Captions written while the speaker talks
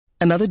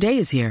Another day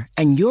is here,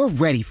 and you're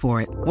ready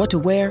for it. What to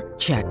wear?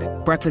 Check.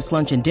 Breakfast,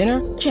 lunch, and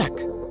dinner? Check.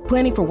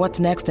 Planning for what's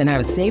next and how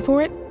to save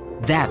for it?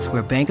 That's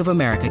where Bank of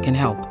America can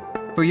help.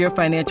 For your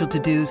financial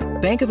to-dos,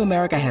 Bank of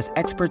America has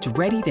experts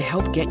ready to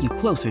help get you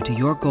closer to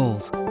your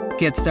goals.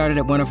 Get started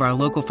at one of our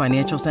local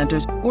financial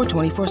centers or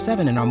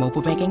 24/7 in our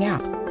mobile banking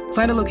app.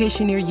 Find a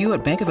location near you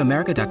at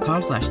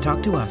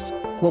bankofamerica.com/talktous.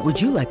 What would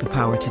you like the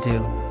power to do?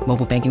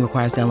 Mobile banking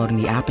requires downloading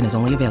the app and is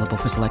only available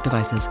for select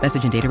devices.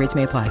 Message and data rates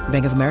may apply.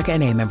 Bank of America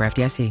N.A., member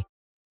FDIC.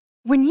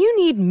 When you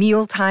need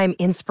mealtime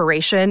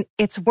inspiration,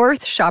 it's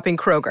worth shopping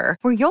Kroger,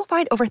 where you'll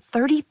find over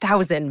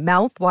 30,000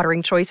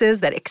 mouth-watering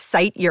choices that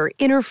excite your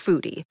inner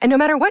foodie. And no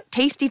matter what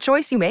tasty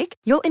choice you make,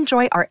 you'll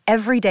enjoy our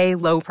everyday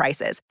low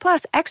prices,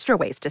 plus extra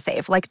ways to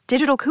save, like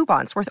digital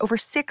coupons worth over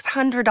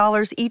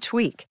 $600 each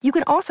week. You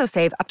can also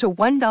save up to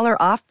 $1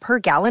 off per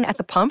gallon at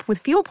the pump with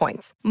fuel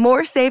points.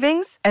 More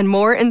savings and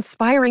more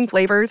inspiring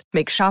flavors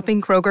make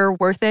shopping Kroger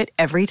worth it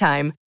every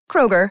time.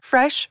 Kroger,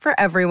 fresh for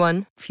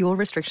everyone. Fuel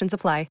restrictions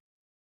apply.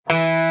 Hey,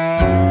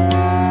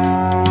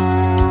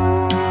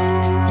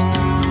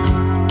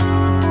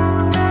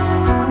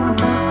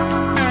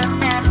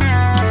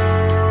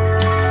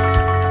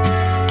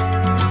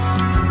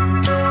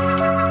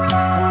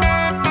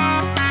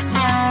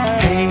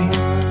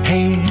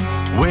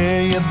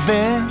 where you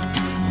been?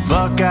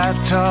 Buckeye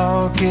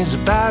Talk is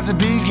about to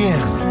begin.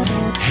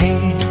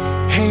 Hey,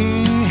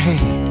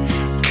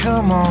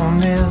 come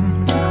on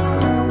in.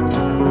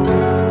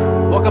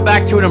 Welcome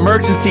back to an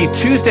emergency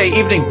Tuesday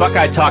evening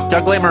Buckeye Talk.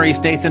 Doug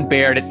Lesmerises, Nathan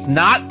Baird. It's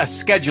not a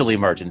schedule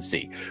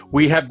emergency.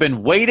 We have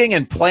been waiting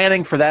and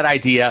planning for that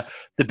idea.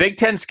 The Big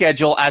Ten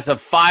schedule as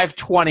of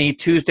 5:20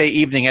 Tuesday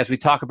evening, as we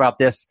talk about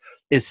this,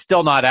 is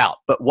still not out.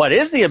 But what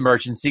is the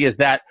emergency is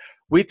that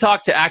we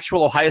talked to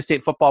actual Ohio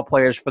State football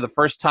players for the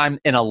first time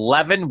in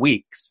 11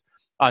 weeks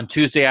on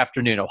Tuesday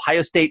afternoon.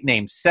 Ohio State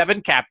named 7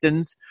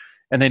 captains,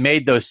 and they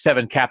made those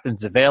 7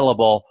 captains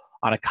available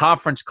on a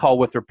conference call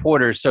with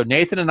reporters. So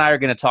Nathan and I are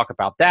going to talk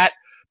about that.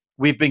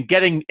 We've been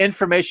getting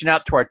information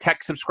out to our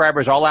tech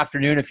subscribers all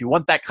afternoon. If you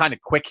want that kind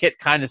of quick hit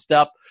kind of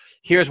stuff,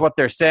 here's what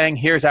they're saying.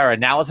 Here's our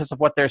analysis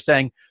of what they're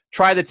saying.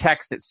 Try the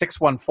text at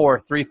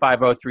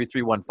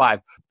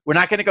 614-350-3315. We're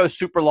not going to go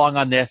super long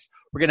on this.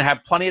 We're going to have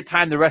plenty of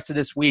time the rest of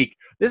this week.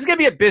 This is going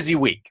to be a busy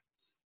week.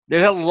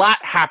 There's a lot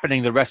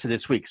happening the rest of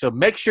this week. So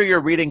make sure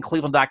you're reading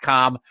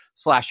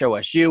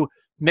cleveland.com/OSU.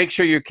 Make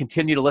sure you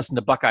continue to listen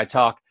to Buckeye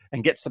Talk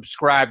and get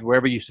subscribed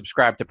wherever you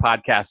subscribe to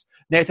podcasts.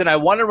 Nathan, I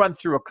want to run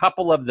through a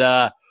couple of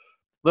the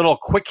little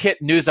quick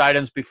hit news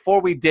items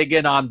before we dig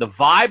in on the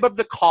vibe of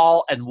the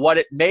call and what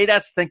it made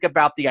us think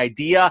about the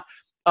idea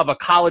of a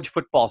college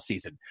football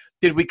season.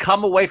 Did we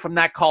come away from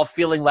that call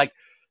feeling like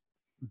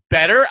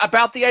better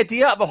about the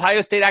idea of Ohio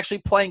State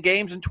actually playing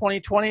games in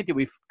 2020? Did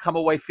we come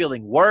away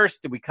feeling worse?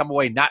 Did we come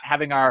away not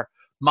having our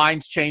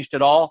minds changed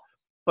at all?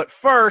 But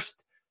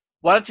first,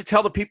 why don't you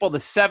tell the people the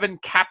 7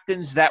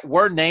 captains that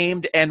were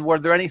named, and were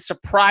there any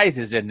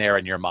surprises in there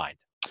in your mind?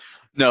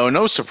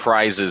 No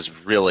surprises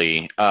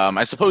really.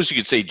 I suppose you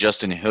could say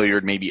Justin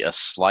Hilliard maybe a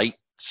slight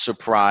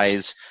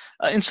surprise.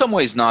 In some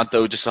ways not,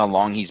 though, just how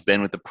long he's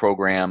been with the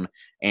program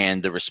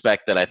and the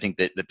respect that I think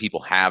that the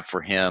people have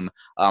for him.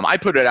 I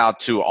put it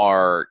out to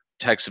our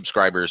tech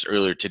subscribers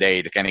earlier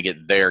today to kind of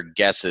get their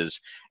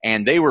guesses,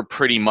 and they were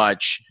pretty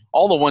much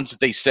all the ones that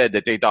they said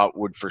that they thought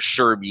would for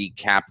sure be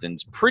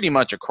captains pretty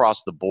much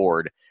across the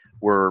board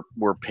were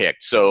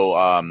picked. So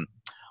on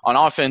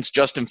offense,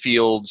 Justin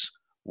Fields,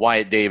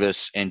 Wyatt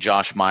Davis, and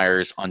Josh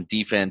Myers. On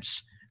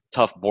defense,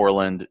 Tuf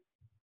Borland,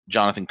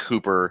 Jonathan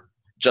Cooper,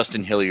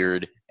 Justin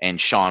Hilliard, and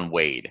Shaun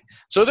Wade.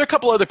 So there are a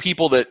couple other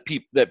people that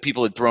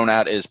people had thrown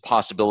out as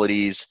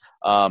possibilities.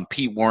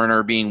 Pete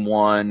Werner being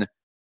one,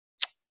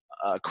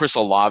 Chris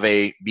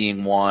Olave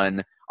being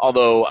one.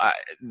 Although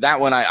that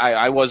one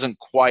I wasn't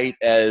quite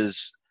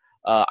as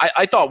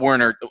I thought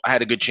Werner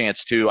had a good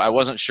chance too. I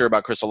wasn't sure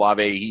about Chris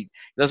Olave. He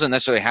doesn't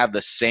necessarily have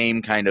the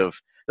same kind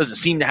of doesn't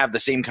seem to have the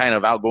same kind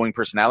of outgoing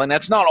personality. And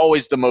that's not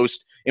always the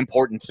most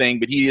important thing,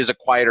 but he is a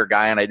quieter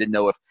guy, and I didn't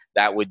know if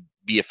that would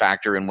be a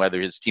factor in whether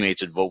his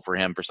teammates would vote for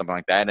him for something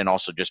like that, and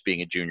also just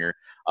being a junior.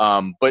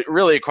 But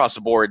really across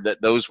the board,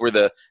 that those were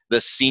the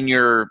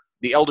senior,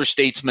 the elder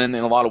statesmen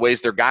in a lot of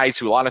ways. They're guys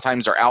who a lot of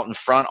times are out in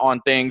front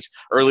on things.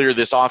 Earlier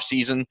this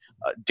offseason,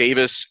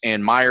 Davis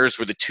and Myers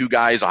were the 2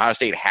 guys Ohio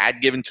State had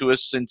given to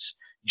us since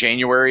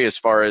January as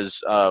far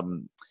as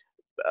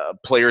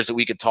players that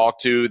we could talk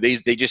to.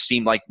 They just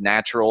seemed like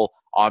natural,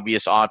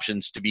 obvious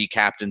options to be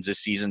captains this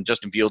season.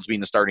 Justin Fields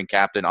being the starting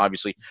captain,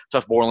 obviously.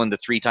 Tuf Borland, the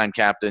 3-time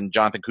captain.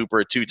 Jonathan Cooper,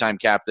 a 2-time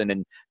captain.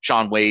 And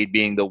Shaun Wade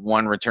being the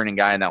one returning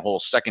guy in that whole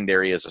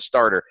secondary as a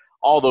starter.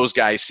 All those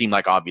guys seem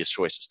like obvious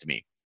choices to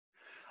me.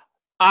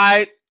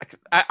 I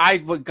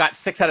got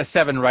 6 out of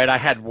 7 right. I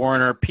had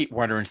Pete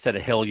Werner instead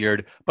of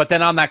Hilliard. But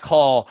then on that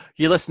call,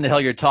 you listen to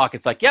Hilliard talk.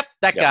 It's like, yep,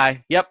 that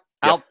guy. Yep,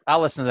 I'll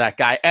listen to that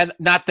guy. And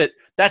not that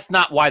that's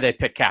not why they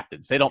pick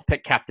captains. They don't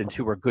pick captains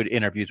who are good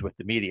interviews with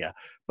the media.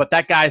 But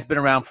that guy's been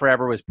around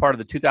forever, was part of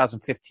the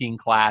 2015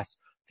 class,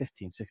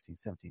 15, 16,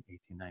 17, 18,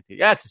 19.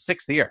 Yeah, it's the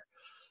 6th year.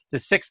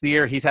 It's his 6th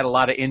year. He's had a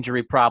lot of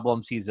injury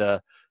problems. He's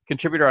a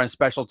contributor on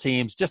special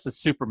teams, just a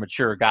super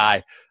mature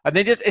guy. And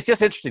it's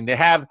just interesting. They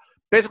have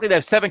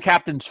 7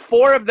 captains.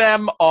 4 of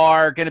them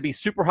are going to be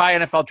super high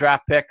NFL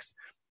draft picks.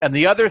 And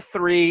the other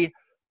 3,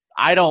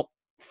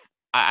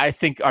 I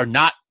think are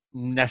not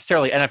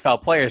necessarily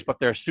NFL players, but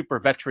they're super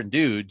veteran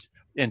dudes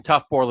in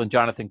Tuf Borland,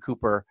 Jonathan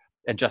Cooper,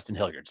 and Justin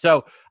Hilliard.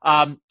 So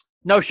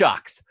no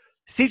shocks.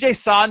 CJ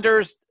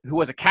Saunders, who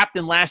was a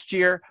captain last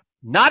year,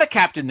 not a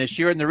captain this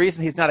year. And the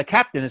reason he's not a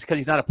captain is because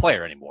he's not a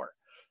player anymore.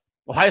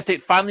 Ohio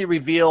State finally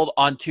revealed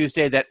on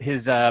Tuesday that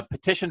his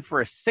petition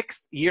for a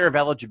 6th year of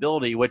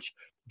eligibility, which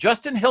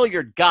Justin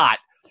Hilliard got,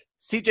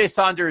 CJ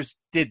Saunders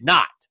did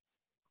not.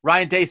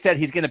 Ryan Day said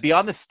he's going to be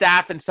on the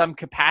staff in some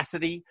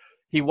capacity.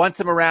 He wants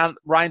him around.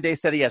 Ryan Day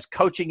said he has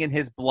coaching in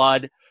his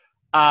blood.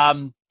 We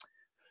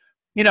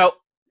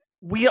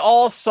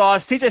all saw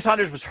CJ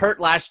Saunders was hurt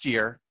last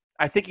year.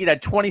 I think he'd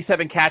had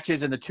 27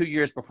 catches in the 2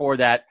 years before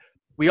that.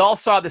 We all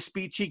saw the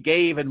speech he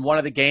gave in one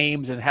of the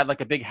games and had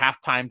like a big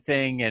halftime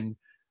thing. And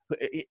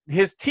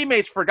his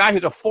teammates, for a guy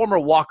who's a former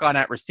walk-on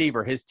at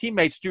receiver, his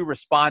teammates do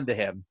respond to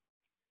him.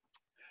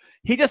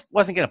 He just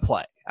wasn't going to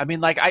play. I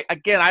mean,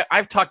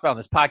 I've talked about on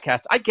this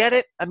podcast. I get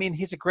it. I mean,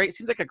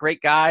 seems like a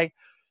great guy.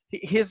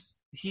 He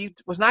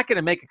was not going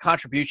to make a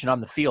contribution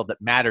on the field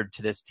that mattered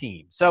to this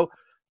team. So,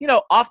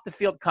 off the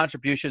field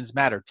contributions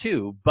matter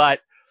too, but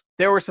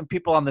there were some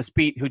people on this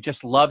beat who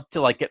just loved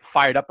to get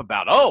fired up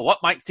about, what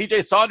might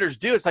CJ Saunders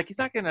do? It's like, he's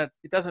not going to,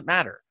 it doesn't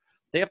matter.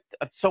 They have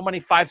so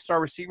many 5-star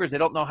receivers. They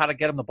don't know how to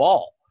get him the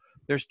ball.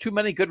 There's too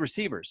many good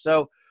receivers.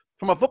 So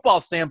from a football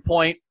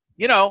standpoint,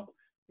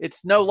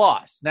 it's no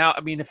loss. Now,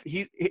 I mean, if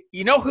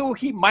who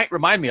he might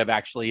remind me of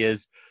actually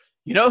is,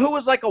 who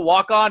was like a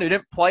walk-on who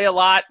didn't play a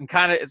lot and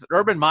kind of is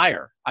Urban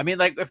Meyer. I mean,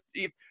 if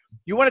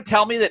you want to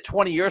tell me that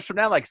 20 years from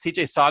now,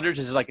 CJ Saunders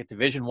is like a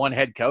Division I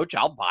head coach,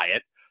 I'll buy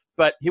it.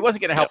 But he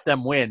wasn't going to help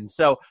them win.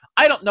 So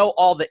I don't know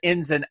all the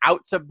ins and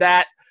outs of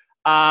that.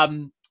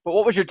 But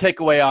what was your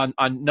takeaway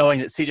on knowing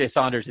that CJ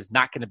Saunders is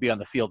not going to be on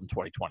the field in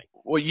 2020?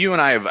 Well, you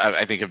and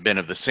I think, have been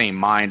of the same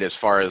mind as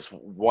far as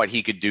what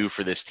he could do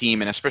for this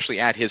team, and especially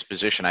at his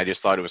position. I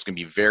just thought it was going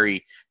to be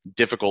very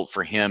difficult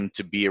for him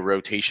to be a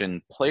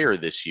rotation player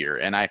this year.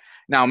 And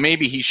now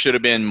maybe he should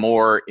have been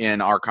more in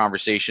our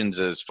conversations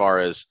as far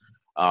as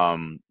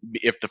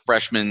if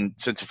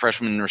since the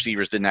freshman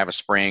receivers didn't have a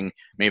spring,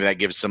 maybe that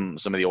gives some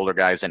of the older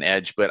guys an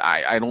edge. But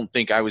I don't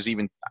think I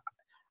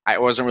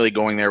wasn't really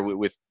going there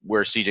with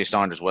where CJ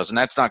Saunders was. And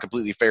that's not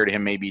completely fair to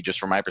him, maybe just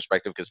from my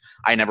perspective, because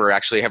I never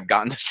actually have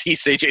gotten to see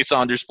CJ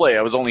Saunders play.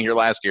 I was only here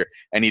last year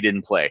and he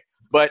didn't play.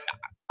 But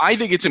I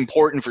think it's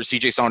important for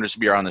CJ Saunders to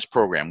be around this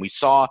program. We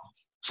saw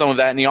some of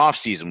that in the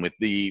offseason with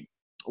the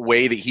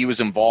way that he was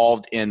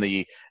involved in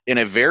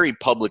a very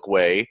public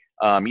way,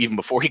 even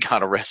before he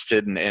got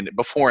arrested and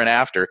before and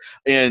after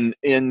in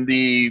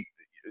the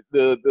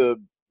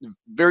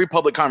very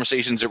public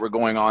conversations that were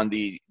going on,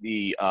 the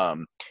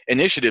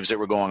initiatives that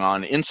were going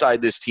on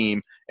inside this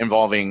team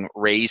involving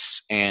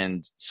race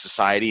and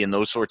society and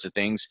those sorts of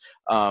things,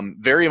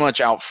 very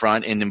much out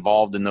front and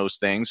involved in those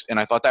things. And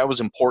I thought that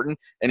was important.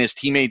 And his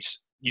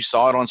teammates, you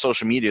saw it on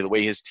social media, the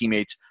way his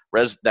teammates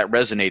that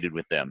resonated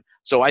with them.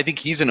 So I think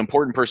he's an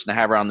important person to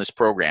have around this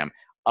program.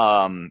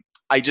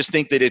 I just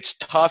think that it's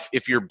tough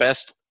if your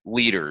best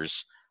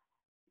leaders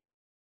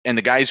and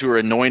the guys who are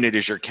anointed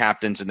as your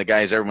captains and the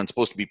guys everyone's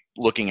supposed to be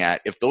looking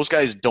at, if those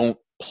guys don't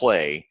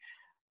play,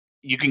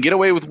 you can get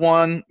away with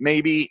one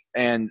maybe,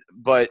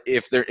 but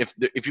if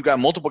you've got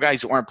multiple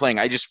guys who aren't playing,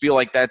 I just feel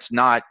like I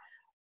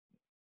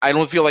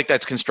don't feel like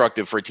that's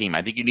constructive for a team.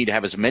 I think you need to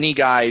have as many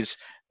guys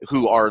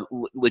who are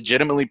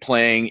legitimately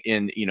playing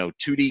in,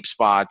 2 deep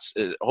spots,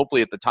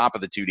 hopefully at the top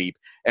of the 2 deep,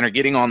 and are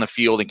getting on the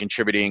field and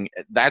contributing.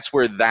 That's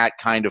where that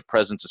kind of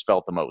presence is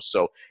felt the most.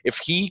 So if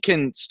he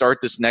can start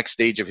this next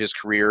stage of his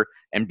career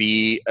and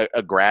be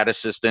a grad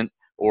assistant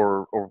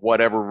or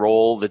whatever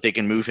role that they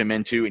can move him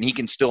into, and he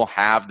can still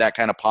have that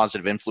kind of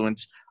positive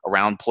influence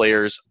around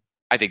players,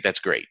 I think that's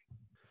great.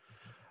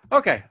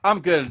 Okay, I'm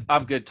good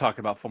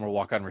talking about former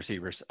walk-on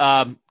receivers.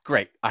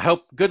 Great. I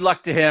hope good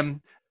luck to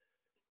him.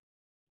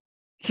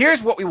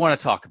 Here's what we want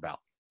to talk about.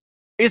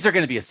 Is there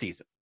going to be a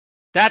season?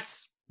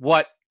 That's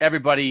what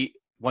everybody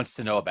wants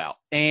to know about.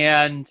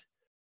 And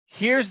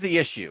here's the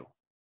issue.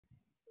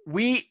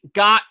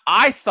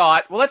 I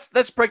thought, well,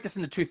 let's break this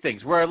into 2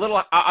 things.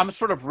 I'm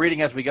sort of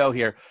reading as we go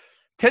here.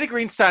 Teddy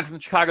Greenstein from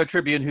the Chicago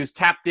Tribune, who's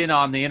tapped in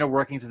on the inner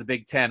workings of the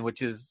Big Ten,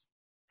 which is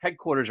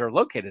headquarters are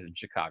located in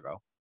Chicago.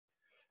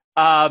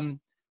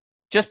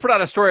 Just put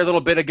out a story a little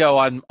bit ago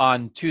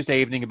on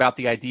Tuesday evening about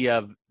the idea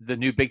of the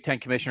new Big Ten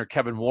commissioner,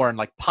 Kevin Warren,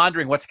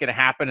 pondering what's going to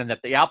happen, and that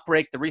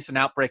the recent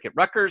outbreak at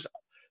Rutgers,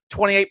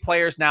 28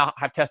 players now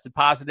have tested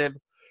positive.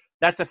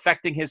 That's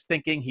affecting his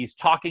thinking. He's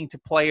talking to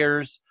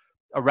players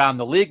around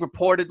the league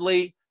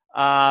reportedly.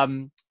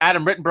 Adam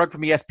Rittenberg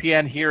from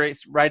ESPN here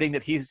is writing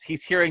that he's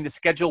hearing the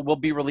schedule will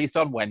be released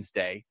on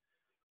Wednesday.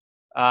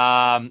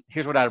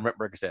 Here's what Adam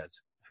Rittenberg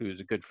says,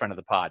 who's a good friend of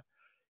the pod.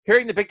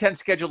 Hearing the Big Ten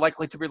schedule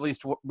likely to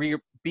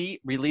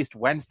be released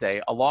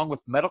Wednesday, along with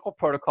medical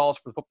protocols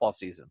for the football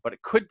season, but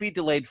it could be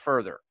delayed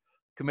further.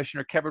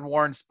 Commissioner Kevin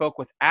Warren spoke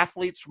with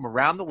athletes from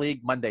around the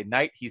league Monday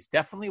night. He's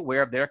definitely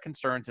aware of their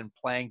concerns in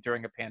playing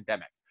during a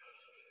pandemic.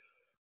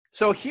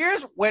 So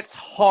here's what's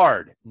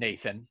hard,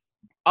 Nathan.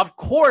 Of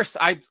course,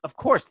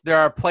 there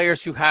are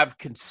players who have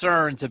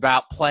concerns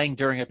about playing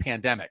during a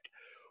pandemic.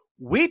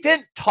 We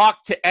didn't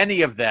talk to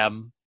any of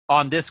them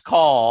on this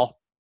call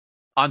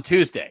on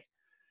Tuesday.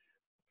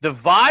 The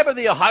vibe of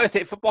the Ohio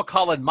State football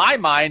call in my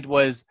mind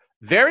was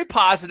very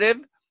positive,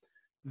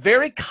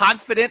 very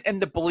confident in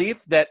the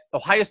belief that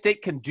Ohio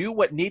State can do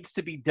what needs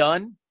to be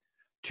done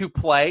to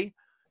play.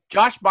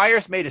 Josh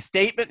Myers made a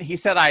statement. He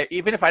said,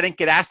 even if I didn't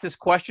get asked this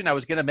question, I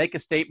was going to make a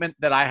statement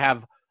that I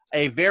have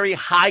a very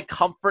high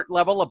comfort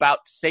level about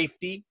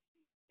safety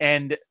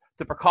and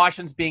the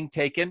precautions being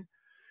taken.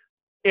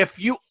 If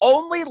you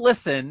only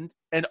listened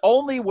and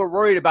only were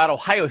worried about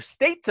Ohio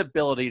State's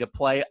ability to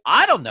play,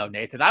 I don't know,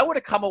 Nathan. I would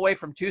have come away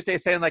from Tuesday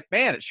saying, like,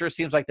 man, it sure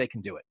seems like they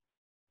can do it.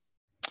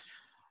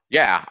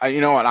 Yeah,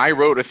 and I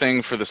wrote a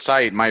thing for the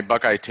site. My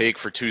Buckeye take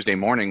for Tuesday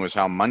morning was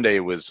how Monday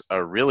was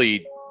a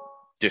really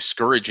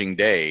discouraging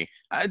day.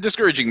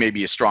 Discouraging may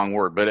be a strong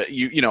word, but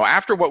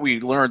after what we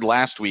learned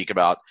last week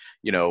about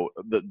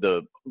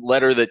the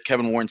letter that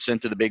Kevin Warren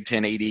sent to the Big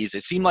Ten ADs,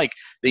 it seemed like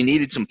they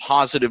needed some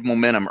positive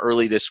momentum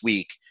early this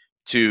week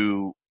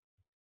to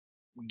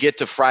get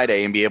to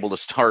Friday and be able to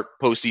start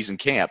postseason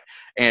camp.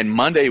 And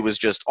Monday was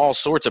just all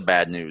sorts of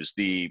bad news.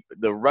 The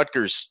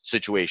Rutgers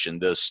situation,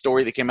 the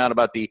story that came out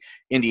about the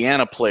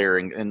Indiana player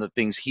and the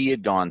things he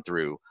had gone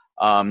through.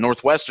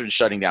 Northwestern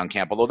shutting down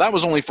camp, although that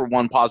was only for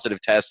one positive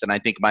test, and I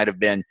think might have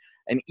been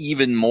an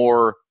even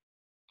more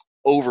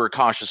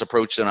overcautious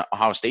approach than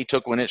Ohio State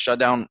took when it shut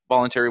down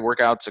voluntary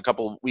workouts a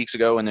couple of weeks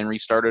ago and then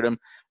restarted them.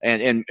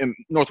 And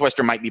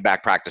Northwestern might be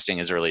back practicing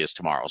as early as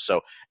tomorrow.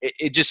 So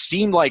it just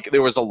seemed like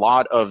there was a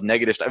lot of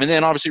negative stuff. And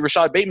then obviously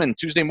Rashad Bateman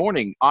Tuesday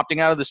morning opting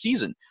out of the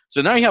season.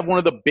 So now you have one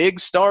of the big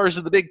stars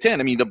of the Big Ten.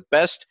 I mean, the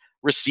best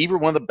receiver,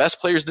 one of the best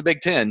players in the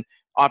Big Ten,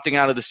 opting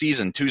out of the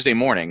season Tuesday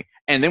morning.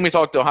 And then we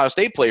talked to Ohio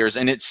State players,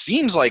 and it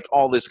seems like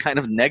all this kind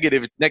of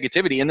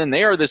negativity, and then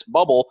they are this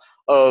bubble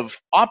of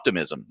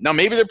optimism. Now,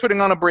 maybe they're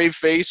putting on a brave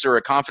face or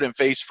a confident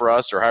face for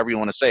us, or however you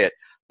want to say it,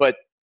 but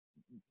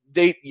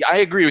I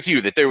agree with you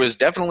that there was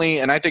definitely,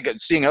 and I think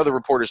seeing other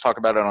reporters talk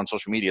about it on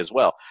social media as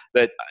well,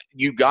 that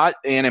you got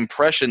an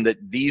impression that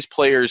these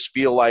players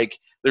feel like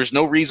there's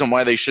no reason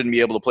why they shouldn't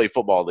be able to play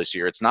football this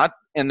year. It's not,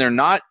 and they're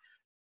not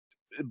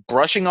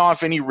brushing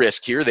off any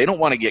risk here. They don't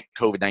want to get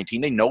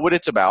COVID-19. They know what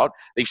it's about.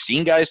 They've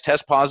seen guys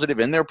test positive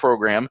in their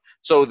program.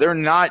 So they're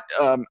not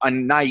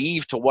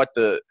naive to what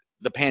the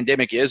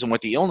pandemic is and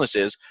what the illness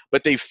is,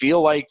 but they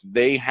feel like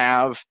they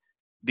have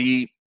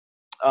the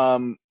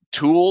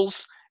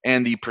tools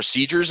and the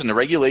procedures and the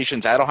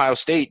regulations at Ohio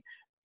State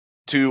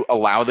to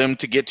allow them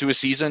to get to a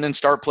season and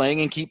start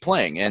playing and keep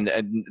playing. And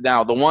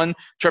now the one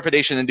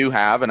trepidation they do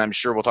have, and I'm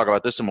sure we'll talk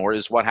about this some more,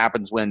 is what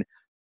happens when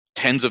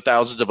tens of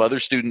thousands of other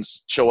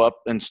students show up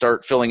and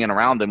start filling in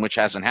around them, which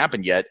hasn't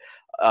happened yet.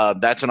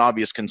 That's an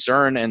obvious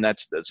concern, and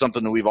that's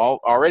something that we've all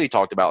already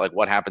talked about, like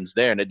what happens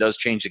there, and it does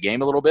change the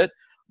game a little bit.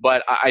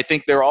 But I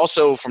think they're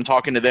also, from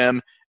talking to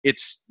them,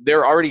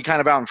 they're already kind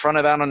of out in front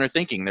of that on their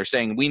thinking. They're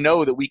saying, we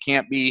know that we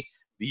can't be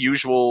the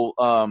usual,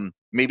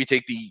 maybe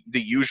take the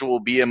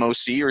usual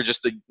BMOC or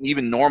just the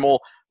even normal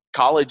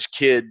college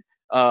kid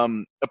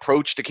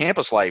approach to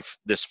campus life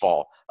this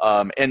fall.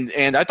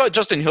 And I thought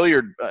Justin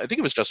Hilliard, I think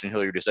it was Justin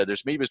Hilliard who said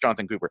this, maybe it was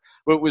Jonathan Cooper,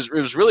 but it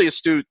was really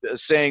astute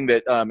saying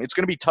that it's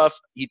going to be tough,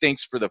 he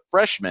thinks, for the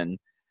freshmen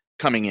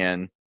coming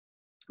in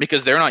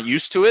because they're not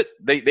used to it.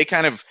 They've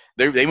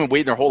been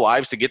waiting their whole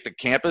lives to get to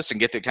campus and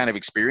get the kind of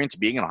experience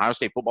being an Ohio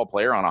State football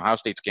player on Ohio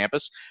State's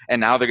campus. And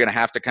now they're going to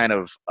have to kind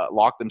of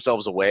lock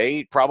themselves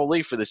away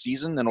probably for the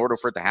season in order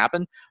for it to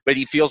happen. But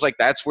he feels like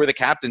that's where the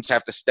captains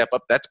have to step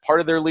up. That's part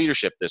of their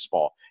leadership this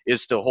fall,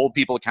 is to hold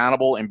people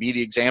accountable and be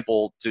the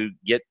example to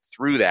get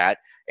through that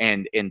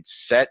and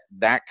set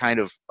that kind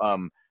of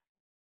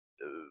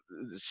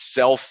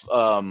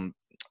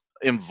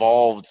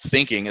involved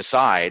thinking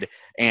aside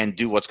and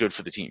do what's good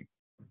for the team.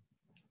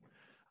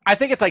 I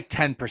think it's like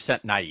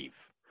 10% naive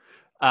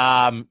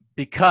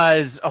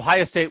because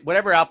Ohio State,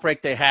 whatever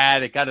outbreak they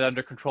had, it got it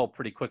under control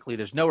pretty quickly.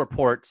 There's no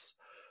reports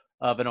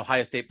of an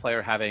Ohio State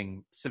player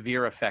having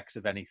severe effects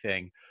of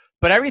anything.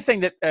 But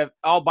everything that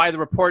all by the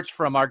reports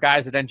from our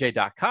guys at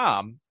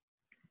NJ.com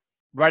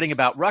writing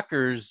about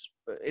Rutgers,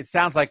 it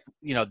sounds like,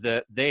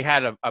 they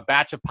had a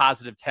batch of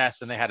positive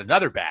tests and they had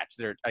another batch.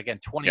 There are, again,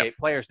 28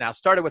 players now,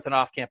 started with an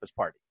off-campus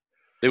party.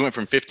 They went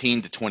from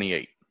 15 to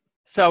 28.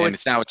 So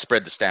it's now it's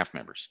spread to staff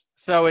members.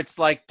 So it's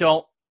like,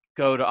 don't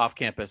go to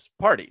off-campus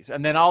parties.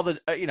 And then all the,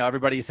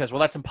 everybody says, well,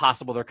 that's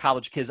impossible. They're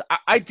college kids.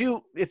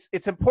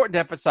 It's important to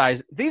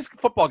emphasize these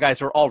football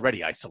guys are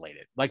already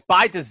isolated, like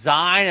by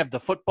design of the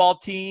football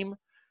team.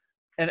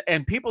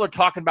 And people are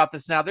talking about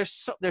this now.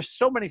 There's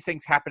so many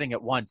things happening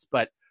at once,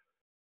 but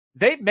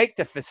they make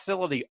the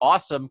facility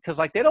awesome because,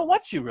 like, they don't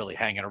want you really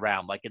hanging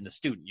around, like, in the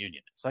student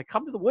union. It's like,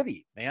 come to the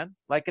Woody, man.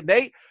 Like,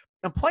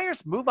 and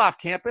players move off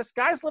campus.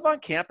 Guys live on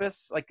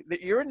campus. Like,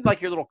 you're in,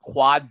 like, your little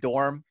quad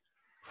dorm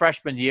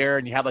freshman year,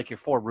 and you have, like, your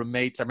 4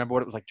 roommates. I remember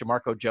what it was like,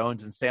 Jamarco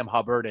Jones and Sam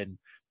Hubbard and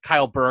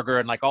Kyle Berger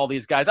and, like, all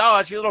these guys. Oh,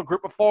 it's your little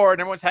group of 4,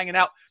 and everyone's hanging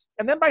out.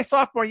 And then by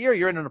sophomore year,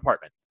 you're in an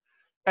apartment.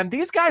 And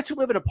these guys who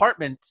live in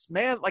apartments,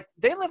 man, like,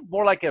 they live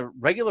more like a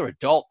regular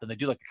adult than they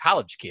do like a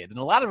college kid. And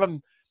a lot of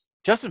them,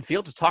 Justin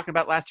Fields was talking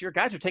about last year,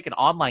 guys are taking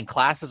online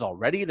classes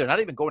already. They're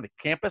not even going to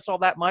campus all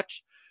that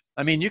much.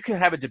 I mean, you can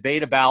have a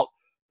debate about,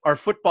 are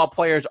football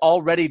players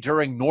already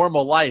during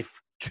normal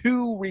life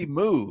too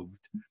removed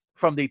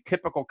from the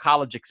typical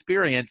college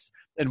experience,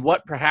 and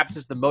what perhaps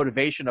is the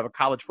motivation of a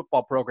college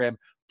football program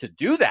to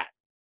do that?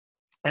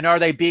 And are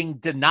they being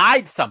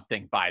denied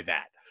something by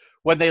that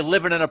when they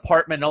live in an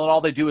apartment and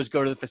all they do is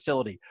go to the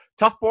facility?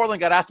 Tough Borland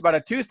got asked about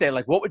it Tuesday,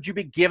 like, what would you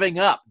be giving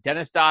up?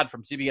 Dennis Dodd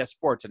from CBS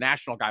Sports, a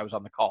national guy, was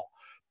on the call.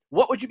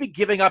 What would you be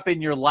giving up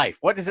in your life?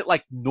 What is it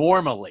like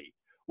normally?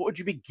 What would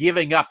you be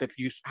giving up if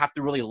you have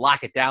to really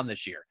lock it down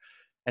this year?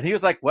 And he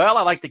was like, well,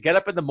 I like to get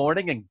up in the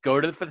morning and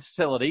go to the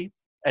facility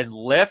and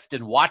lift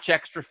and watch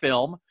extra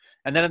film.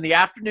 And then in the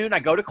afternoon, I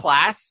go to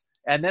class.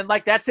 And then,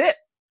 like, that's it.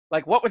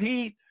 Like, what would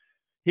he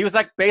was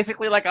like,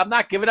 basically, like, I'm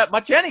not giving up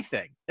much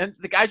anything. And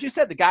the guys, you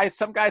said,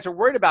 some guys are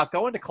worried about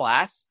going to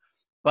class.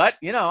 But,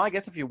 you know, I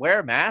guess if you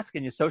wear a mask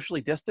and you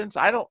socially distance,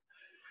 I don't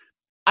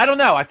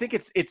know. I think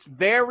it's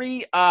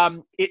very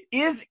it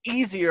is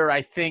easier,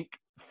 I think,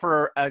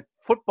 for a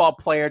football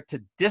player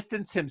to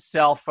distance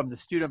himself from the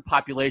student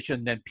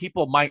population than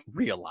people might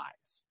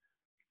realize,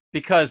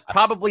 because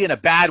probably in a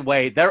bad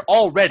way, they're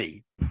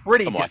already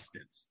pretty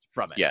distanced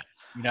from it. Yeah.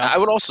 You know? I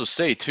would also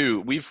say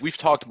too, we've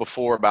talked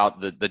before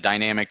about the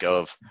dynamic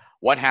of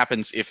what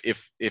happens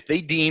if they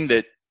deem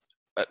that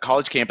a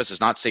college campus is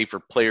not safe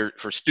for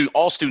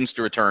all students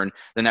to return,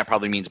 then that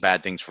probably means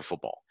bad things for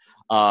football.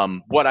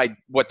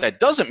 What that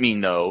doesn't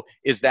mean, though,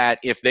 is that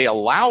if they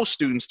allow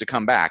students to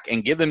come back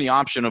and give them the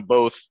option of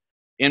both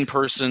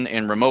in-person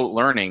and remote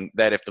learning,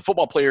 that if the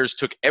football players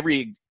took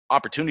every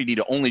opportunity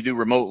to only do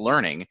remote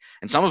learning,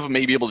 and some of them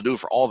may be able to do it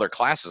for all their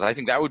classes, I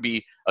think that would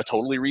be a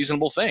totally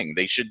reasonable thing.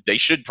 They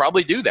should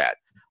probably do that.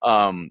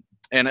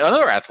 And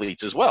other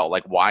athletes as well.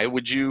 Like, why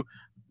would you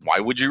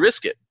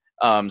risk it?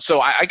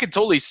 So I could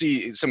totally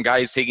see some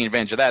guys taking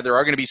advantage of that. There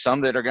are going to be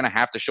some that are going to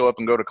have to show up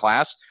and go to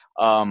class.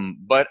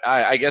 But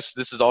I guess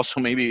this is also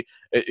maybe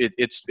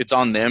it's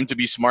on them to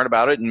be smart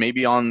about it, and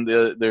maybe on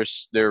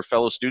their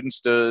fellow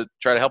students to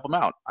try to help them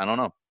out. I don't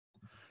know.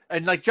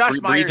 And like Josh Myers,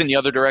 breathe in the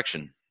other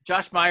direction.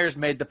 Josh Myers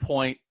made the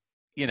point,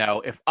 you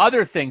know, if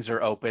other things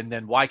are open,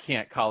 then why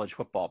can't college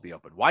football be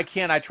open? Why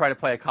can't I try to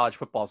play a college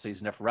football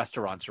season if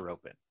restaurants are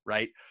open,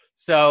 right?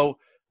 So,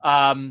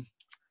 that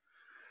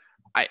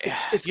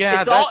to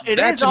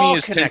me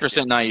is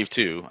 10% naive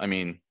too. I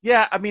mean,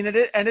 yeah, I mean,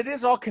 it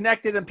is all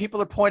connected, and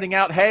people are pointing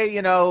out, hey,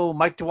 you know,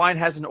 Mike DeWine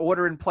has an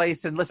order in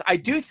place. And listen, I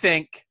do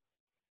think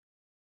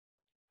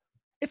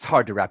it's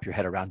hard to wrap your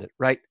head around it,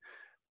 right?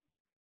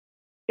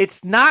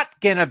 It's not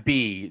going to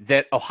be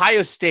that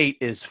Ohio State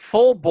is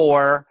full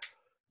bore,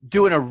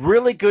 doing a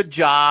really good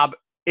job.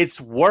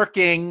 It's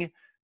working,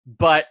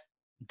 but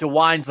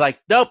DeWine's like,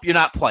 nope, you're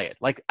not playing.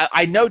 Like,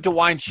 I know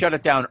DeWine shut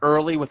it down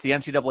early with the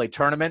NCAA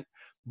tournament.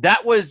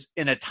 That was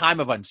in a time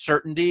of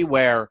uncertainty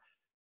where,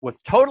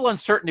 with total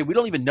uncertainty, we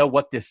don't even know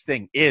what this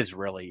thing is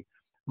really.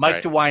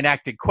 Mike DeWine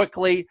acted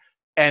quickly,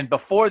 and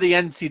before the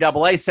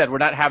NCAA said we're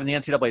not having the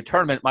NCAA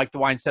tournament, Mike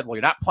DeWine said, well,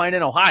 you're not playing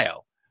in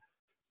Ohio.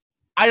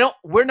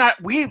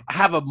 We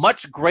have a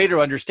much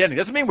greater understanding.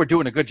 Doesn't mean we're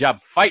doing a good job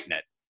fighting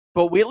it,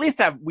 but we at least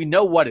we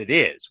know what it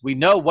is. We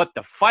know what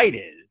the fight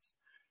is.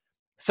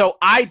 So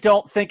I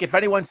don't think if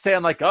anyone's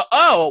saying like,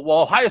 well,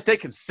 Ohio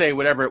State can say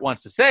whatever it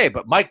wants to say,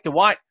 but Mike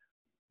DeWine,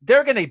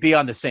 they're going to be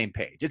on the same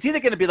page. It's either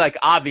going to be like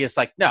obvious,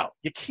 like, no,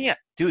 you can't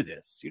do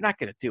this. You're not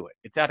going to do it.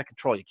 It's out of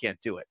control. You can't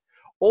do it.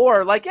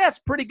 Or like, yeah, it's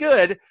pretty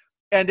good.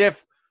 And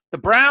if the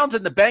Browns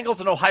and the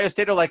Bengals and Ohio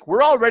State are like,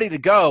 we're all ready to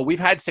go, we've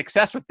had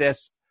success with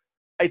this,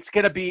 it's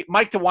going to be –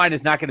 Mike DeWine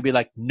is not going to be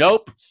like,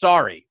 nope,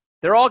 sorry.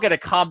 They're all going to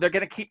come. They're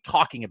going to keep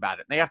talking about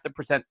it. And they have to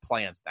present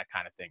plans, that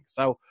kind of thing.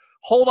 So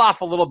hold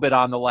off a little bit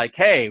on the like,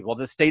 hey, well,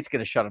 the state's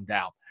going to shut them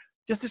down.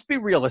 Just be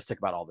realistic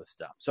about all this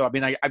stuff. So, I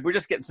mean, we're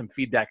just getting some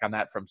feedback on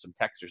that from some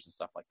texters and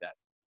stuff like that.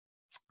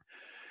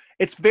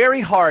 It's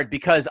very hard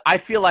because I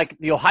feel like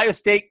the Ohio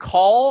State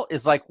call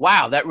is like,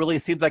 wow, that really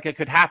seems like it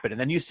could happen.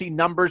 And then you see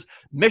numbers.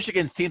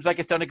 Michigan seems like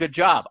it's done a good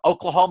job.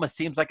 Oklahoma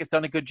seems like it's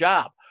done a good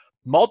job.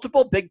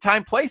 Multiple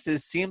big-time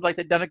places seem like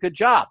they've done a good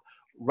job.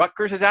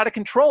 Rutgers is out of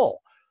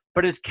control.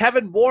 But is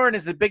Kevin Warren,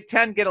 is the Big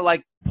Ten going to,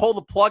 like, pull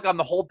the plug on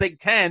the whole Big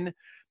Ten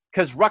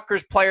because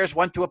Rutgers players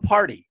went to a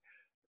party?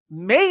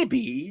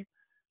 Maybe,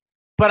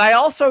 but I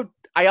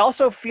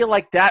also feel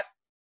like that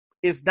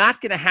is not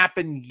going to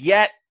happen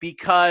yet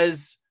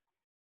because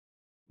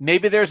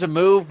maybe there's a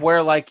move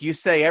where, like you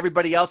say,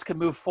 everybody else can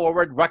move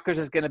forward. Rutgers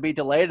is going to be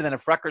delayed, and then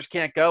if Rutgers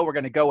can't go, we're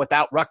going to go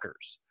without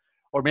Rutgers.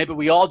 Or maybe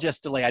we all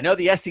just delay. I know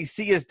the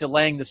SEC is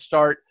delaying the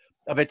start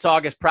of its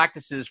August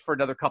practices for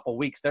another couple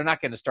weeks. They're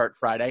not going to start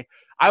Friday.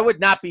 I would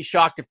not be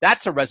shocked if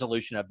that's a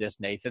resolution of this,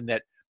 Nathan,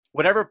 that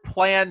whatever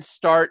planned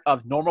start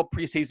of normal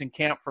preseason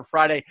camp for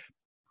Friday,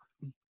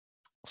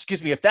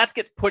 if that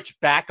gets pushed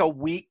back a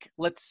week,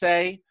 let's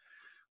say,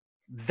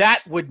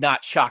 that would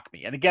not shock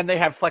me. And again, they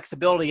have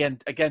flexibility.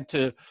 And again,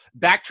 to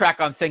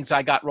backtrack on things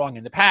I got wrong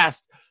in the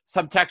past,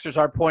 some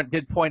texters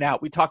did point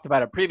out, we talked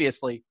about it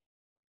previously,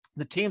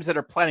 the teams that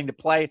are planning to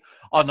play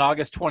on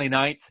August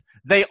 29th,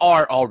 they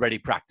are already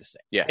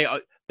practicing. Yeah.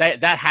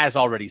 That has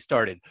already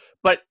started.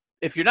 But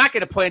if you're not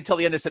going to play until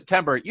the end of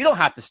September, you don't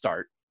have to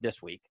start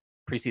this week,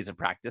 preseason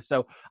practice.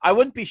 So I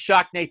wouldn't be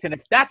shocked, Nathan,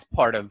 if that's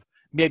part of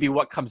maybe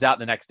what comes out in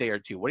the next day or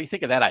two. What do you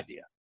think of that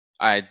idea?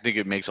 I think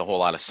it makes a whole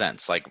lot of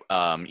sense. Like,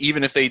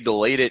 even if they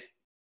delayed it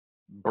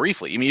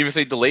briefly, even if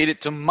they delayed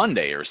it to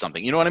Monday or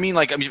something, you know what I mean?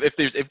 Like,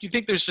 if you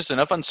think there's just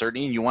enough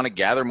uncertainty and you want to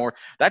gather more,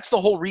 that's the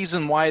whole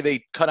reason why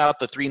they cut out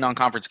the 3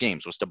 non-conference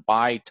games, was to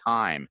buy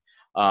time.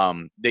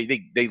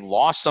 They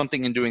lost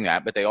something in doing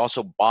that, but they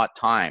also bought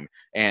time.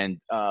 And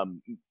I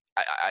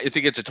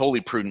think it's a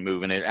totally prudent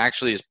move, and it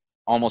actually is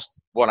almost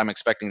what I'm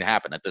expecting to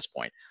happen at this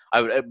point.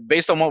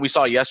 Based on what we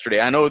saw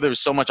yesterday, I know there's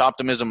so much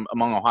optimism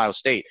among Ohio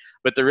State,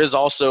 but there is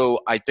also,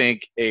 I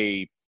think,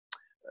 a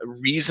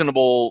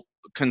reasonable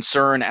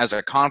concern as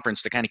a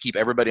conference to kind of keep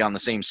everybody on the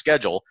same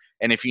schedule.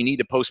 And if you need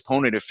to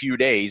postpone it a few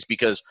days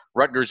because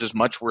Rutgers is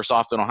much worse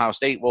off than Ohio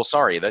State, well,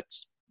 sorry,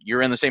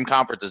 you're in the same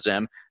conference as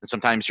them, and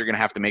sometimes you're going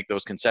to have to make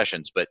those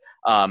concessions. But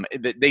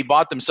they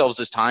bought themselves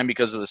this time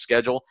because of the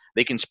schedule.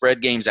 They can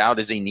spread games out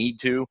as they need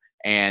to,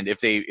 and if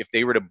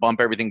they were to bump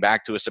everything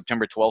back to a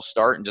September 12th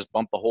start and just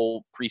bump the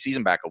whole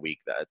preseason back a week,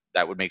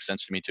 that would make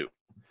sense to me too.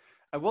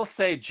 I will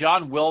say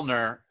John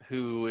Wilner,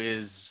 who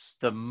is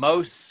the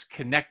most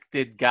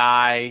connected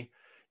guy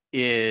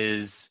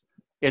is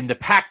in the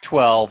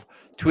Pac-12,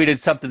 tweeted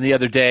something the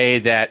other day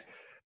that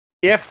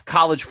if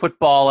college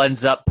football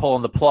ends up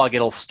pulling the plug,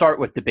 it'll start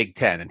with the Big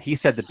Ten. And he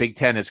said the Big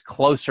Ten is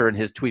closer in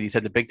his tweet. He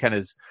said the Big Ten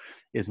is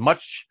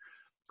much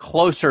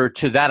closer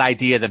to that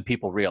idea than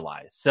people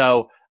realize.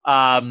 So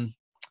I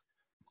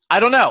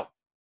don't know.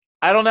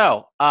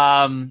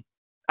 I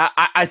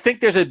think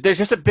there's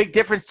just a big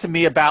difference to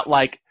me about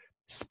like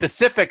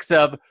specifics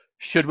of,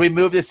 should we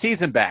move the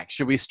season back?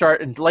 Should we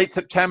start in late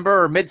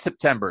September or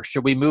mid-September?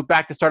 Should we move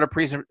back to start a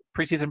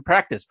preseason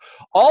practice?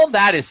 All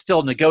that is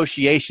still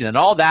negotiation, and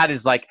all that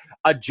is like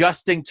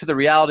adjusting to the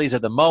realities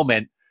of the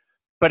moment.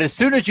 But as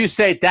soon as you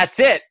say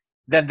that's it,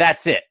 then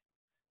that's it.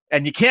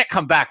 And you can't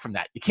come back from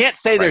that. You can't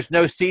say there's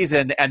no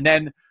season, and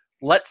then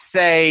let's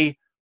say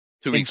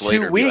 2 weeks in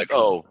later, 2 weeks, like,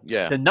 oh,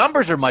 yeah, the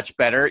numbers are much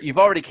better. You've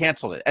already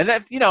canceled it. And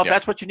if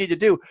that's what you need to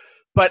do.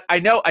 But I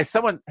know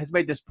someone has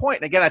made this point,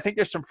 and again, I think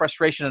there's some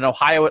frustration in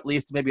Ohio, at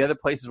least, and maybe other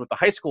places with the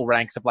high school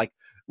ranks of like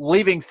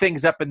leaving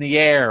things up in the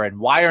air and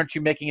why aren't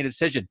you making a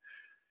decision?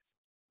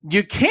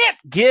 You can't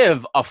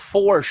give a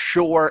for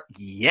sure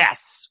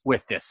yes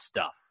with this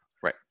stuff.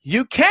 Right.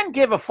 You can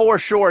give a for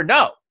sure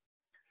no.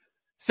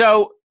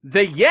 So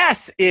the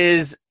yes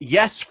is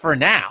yes for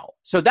now.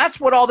 So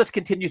that's what all this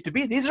continues to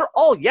be. These are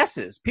all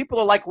yeses. People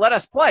are like, let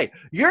us play.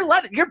 You're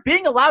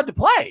being allowed to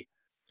play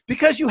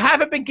because you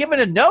haven't been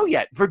given a no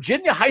yet.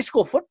 Virginia high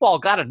school football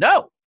got a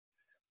no,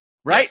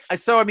 right?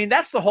 So, I mean,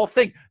 that's the whole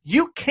thing.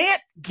 You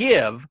can't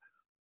give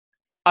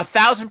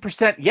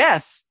 1,000%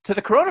 yes to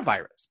the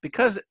coronavirus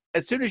because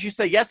as soon as you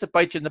say yes, it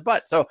bites you in the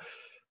butt. So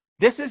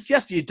this is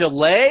just, you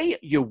delay,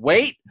 you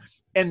wait.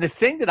 And the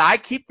thing that I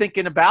keep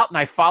thinking about, and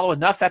I follow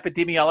enough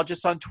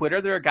epidemiologists on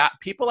Twitter, there are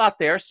people out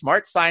there,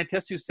 smart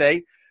scientists, who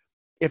say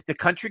if the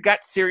country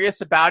got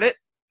serious about it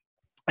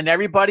and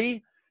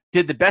everybody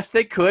did the best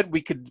they could,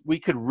 we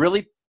could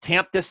really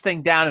tamp this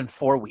thing down in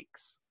 4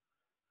 weeks.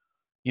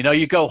 You know,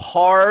 you go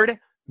hard,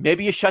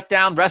 maybe you shut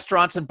down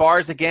restaurants and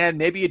bars again,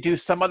 maybe you do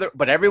some other,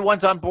 but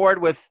everyone's on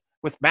board with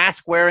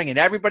mask wearing and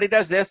everybody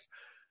does this.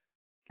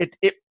 If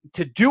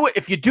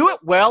you do it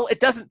well, it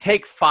doesn't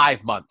take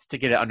 5 months to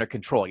get it under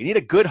control. You need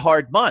a good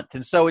hard month.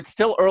 And so it's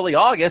still early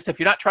August. If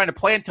you're not trying to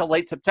play until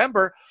late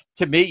September,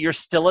 to me, you're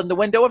still in the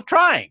window of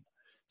trying.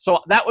 So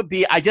that would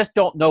be, I just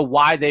don't know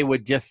why they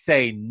would just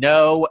say,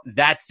 no,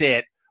 that's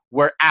it.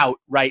 We're out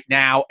right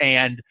now.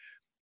 And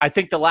I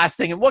think the last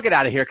thing, and we'll get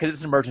out of here because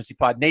it's an emergency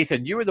pod.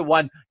 Nathan, you were the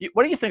one,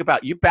 what do you think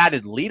about, you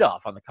batted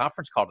leadoff on the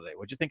conference call today.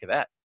 What'd you think of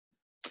that?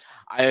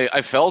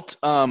 I felt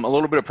a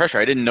little bit of pressure.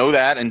 I didn't know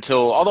that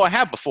although I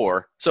have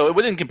before, so it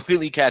wouldn't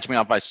completely catch me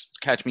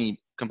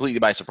completely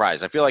by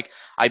surprise. I feel like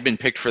I've been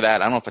picked for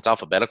that. I don't know if it's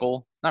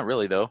alphabetical. Not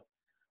really, though.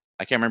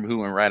 I can't remember who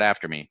went right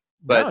after me.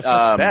 But no, it's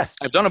just best.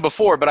 I've done it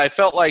before, but I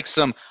felt like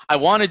I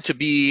wanted to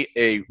be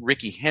a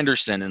Ricky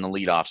Henderson in the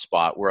leadoff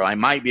spot where I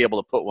might be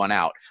able to put one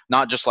out,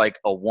 not just like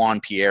a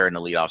Juan Pierre in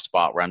the leadoff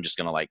spot where I'm just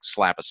going to like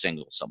slap a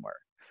single somewhere.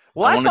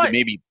 Well, I wanted to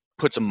maybe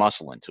put some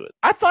muscle into it.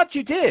 I thought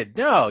you did.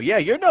 No, yeah,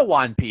 you're no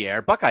Juan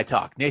Pierre. Buckeye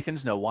talk.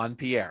 Nathan's no Juan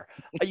Pierre.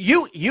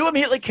 You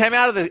immediately came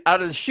out of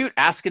the chute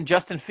asking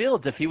Justin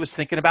Fields if he was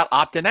thinking about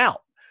opting out,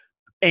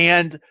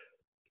 and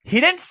he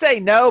didn't say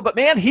no, but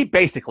man, he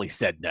basically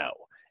said no.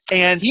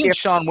 And he and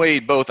Sean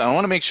Wade both, I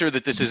want to make sure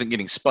that this isn't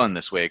getting spun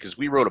this way because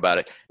we wrote about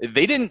it.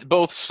 They didn't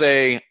both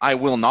say, I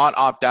will not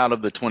opt out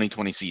of the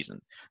 2020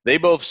 season. They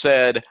both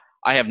said,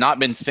 I have not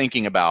been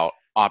thinking about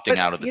opting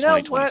out of the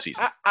 2020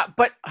 season.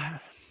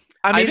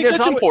 I think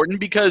that's important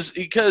because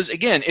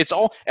again, it's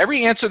all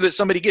every answer that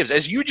somebody gives,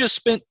 as you just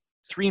spent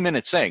 3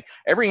 minutes saying,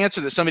 every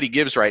answer that somebody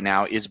gives right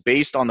now is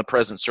based on the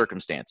present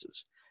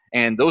circumstances.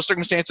 And those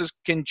circumstances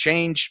can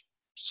change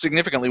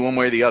significantly one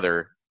way or the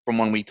other from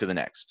one week to the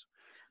next.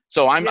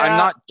 So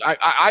I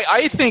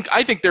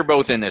think they're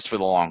both in this for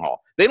the long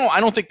haul. I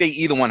don't think they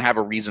either one have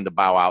a reason to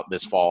bow out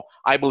this fall.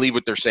 I believe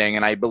what they're saying,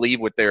 and I believe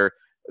what their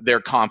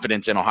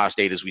confidence in Ohio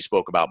State, as we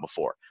spoke about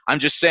before. I'm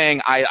just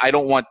saying I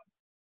don't want,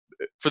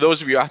 for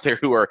those of you out there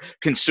who are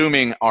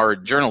consuming our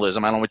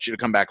journalism, I don't want you to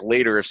come back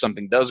later if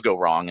something does go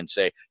wrong and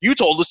say, you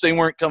told us they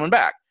weren't coming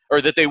back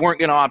or that they weren't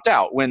going to opt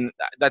out, when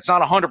that's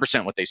not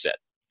 100% what they said.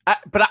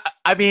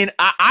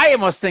 I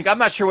almost think, I'm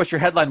not sure what your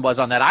headline was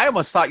on that. I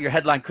almost thought your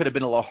headline could have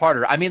been a little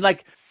harder. I mean,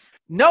 like,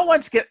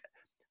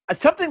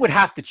 something would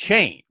have to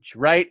change,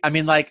 right? I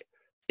mean, like,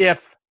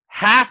 if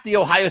half the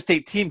Ohio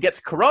State team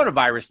gets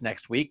coronavirus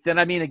next week, then,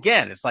 I mean,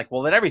 again, it's like,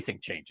 well, then everything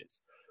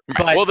changes. Right.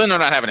 But well, then they're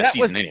not having a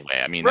season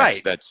anyway. I mean,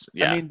 right. That's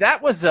yeah. I mean,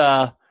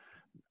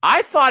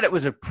 I thought it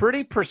was a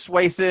pretty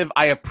persuasive.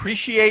 I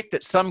appreciate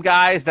that some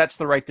guys, that's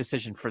the right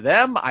decision for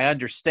them. I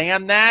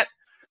understand that,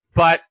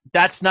 but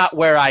that's not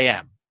where I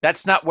am.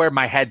 That's not where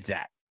my head's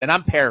at. And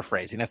I'm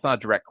paraphrasing. That's not a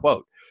direct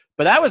quote.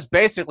 But that was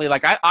basically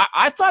like,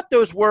 I thought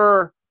those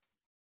were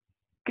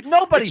 –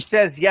 nobody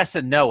says yes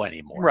and no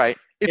anymore. Right.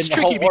 It's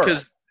tricky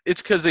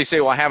because they say,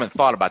 well, I haven't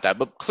thought about that.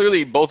 But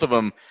clearly both of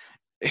them –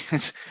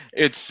 it's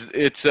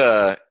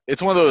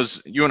one of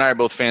those, you and I are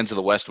both fans of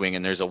the West Wing,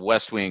 and there's a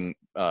West Wing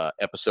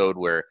episode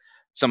where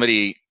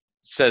somebody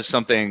says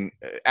something,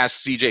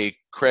 asks CJ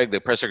Craig,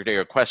 the press secretary,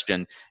 a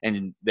question,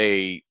 and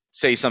they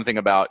say something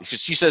about,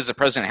 because she says the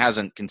president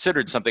hasn't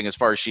considered something as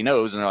far as she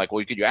knows, and they're like,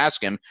 well, could you ask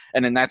him?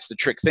 And then that's the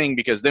trick thing,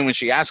 because then when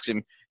she asks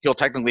him, he'll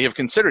technically have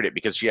considered it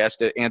because she has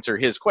to answer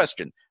his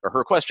question or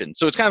her question.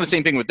 So it's kind of the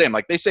same thing with them.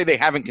 Like, they say they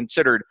haven't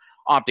considered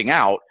opting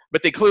out,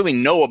 but they clearly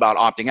know about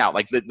opting out.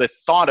 Like, the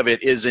thought of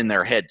it is in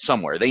their head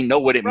somewhere. They know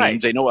what it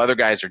means. They know other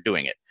guys are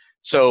doing it.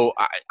 So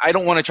I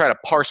don't want to try to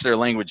parse their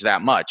language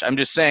that much. I'm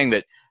just saying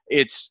that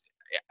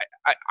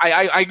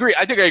I agree.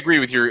 I think I agree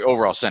with your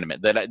overall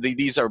sentiment that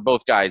these are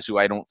both guys who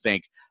I don't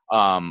think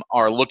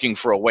are looking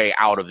for a way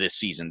out of this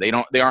season. They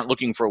aren't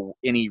looking for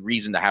any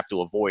reason to have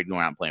to avoid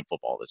going out and playing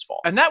football this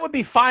fall. And that would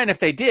be fine if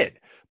they did.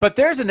 But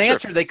there's an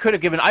answer they could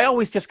have given. I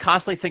always just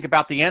constantly think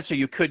about the answer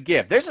you could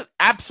give. There's an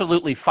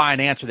absolutely fine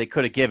answer they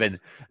could have given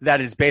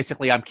that is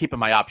basically, I'm keeping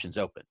my options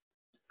open.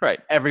 Right.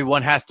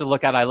 Everyone has to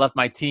look at, I love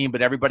my team,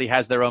 but everybody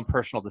has their own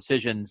personal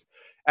decisions.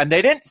 And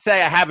they didn't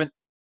say I haven't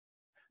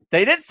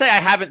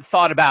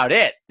thought about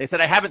it. They said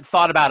I haven't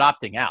thought about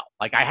opting out.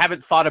 Like, I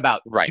haven't thought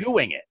about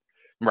doing it.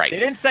 Right. They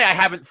didn't say I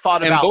haven't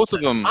thought about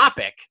the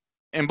topic.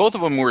 And both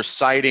of them were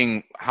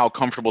citing how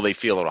comfortable they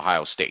feel at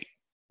Ohio State.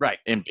 Right.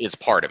 And is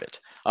part of it.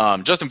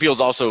 Justin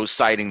Fields also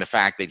citing the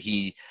fact that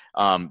he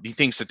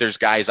thinks that there's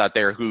guys out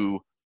there who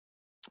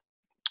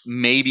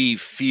maybe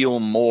feel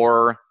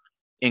more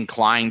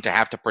inclined to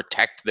have to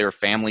protect their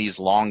family's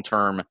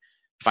long-term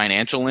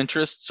financial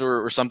interests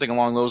or something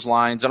along those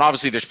lines. And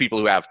obviously there's people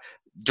who have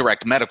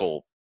direct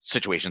medical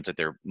situations that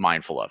they're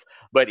mindful of.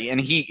 But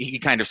he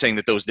kind of saying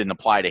that those didn't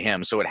apply to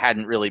him, so it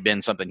hadn't really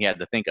been something he had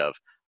to think of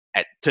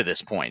to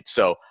this point.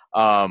 So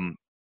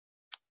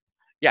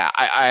yeah,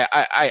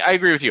 I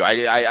agree with you.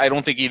 I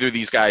don't think either of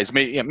these guys.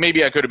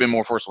 Maybe I could have been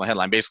more forceful in the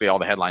headline. Basically, all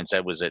the headline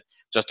said was that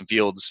Justin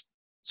Fields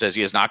says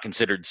he has not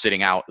considered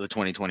sitting out the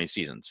 2020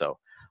 season. So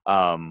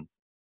I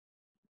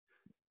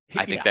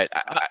think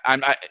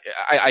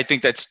I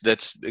think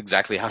that's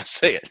exactly how to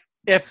say it.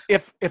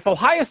 If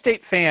Ohio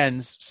State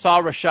fans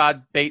saw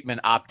Rashad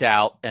Bateman opt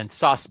out and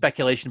saw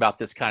speculation about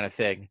this kind of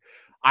thing,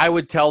 I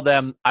would tell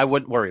them I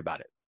wouldn't worry about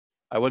it.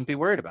 I wouldn't be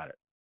worried about it.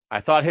 I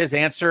thought his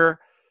answer,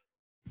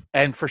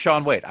 and for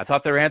Sean Wade, I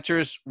thought their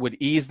answers would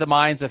ease the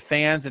minds of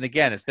fans. And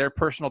again, it's their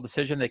personal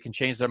decision. They can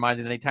change their mind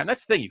at any time.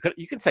 That's the thing.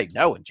 You can say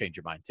no and change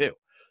your mind too.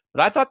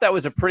 But I thought that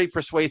was a pretty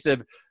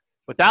persuasive,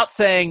 without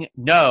saying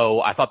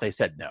no, I thought they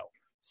said no.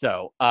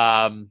 So,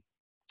 all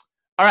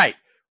right.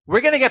 We're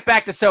going to get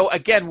back to, so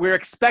again, we're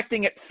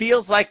expecting, it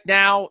feels like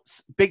now,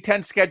 Big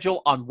Ten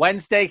schedule on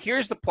Wednesday.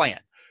 Here's the plan.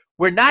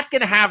 We're not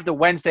going to have the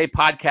Wednesday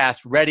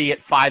podcast ready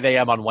at 5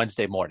 a.m. on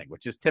Wednesday morning,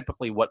 which is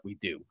typically what we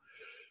do.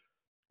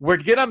 We're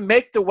going to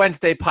make the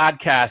Wednesday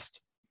podcast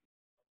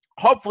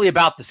hopefully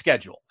about the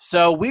schedule.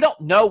 So we don't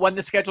know when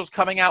the schedule's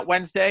coming out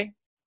Wednesday,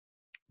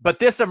 but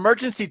this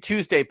emergency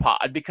Tuesday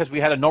pod, because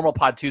we had a normal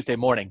pod Tuesday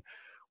morning,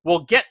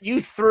 will get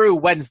you through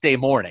Wednesday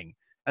morning.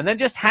 And then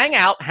just hang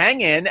out, hang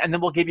in, and then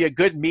we'll give you a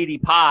good meaty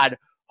pod,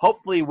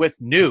 hopefully with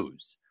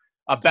news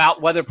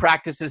about whether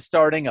practice is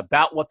starting,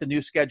 about what the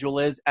new schedule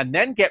is, and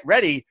then get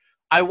ready.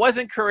 I was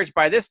encouraged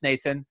by this,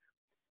 Nathan.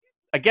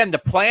 Again, the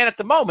plan at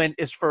the moment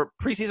is for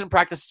preseason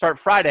practice to start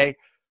Friday.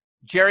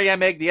 Jerry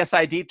Emig, the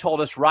SID,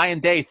 told us Ryan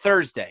Day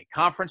Thursday,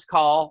 conference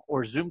call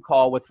or Zoom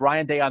call with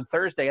Ryan Day on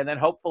Thursday, and then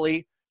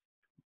hopefully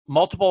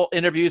multiple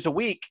interviews a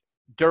week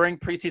during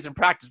preseason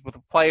practice with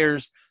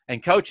players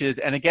and coaches.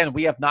 And again,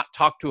 we have not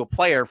talked to a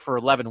player for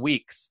 11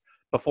 weeks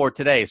before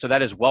today. So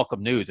that is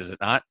welcome news, is it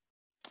not?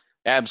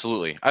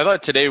 Absolutely. I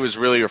thought today was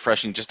really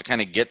refreshing just to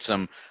kind of get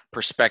some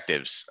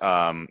perspectives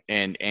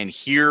and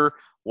hear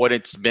what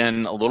it's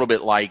been a little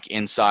bit like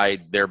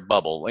inside their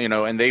bubble,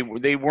 and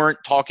they weren't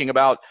talking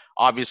about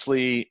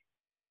obviously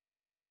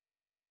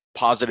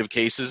positive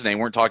cases, and they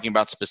weren't talking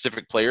about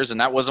specific players, and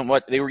that wasn't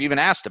what they were even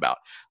asked about.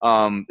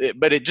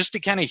 But just to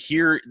kind of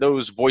hear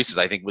those voices,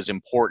 I think was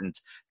important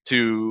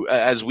to,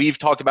 as we've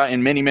talked about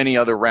in many, many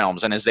other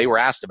realms, and as they were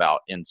asked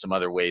about in some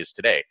other ways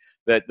today,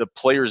 that the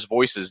players'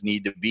 voices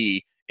need to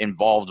be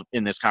involved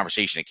in this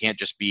conversation. It can't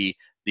just be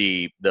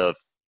the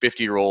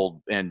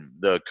 50-year-old and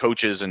the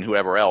coaches and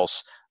whoever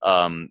else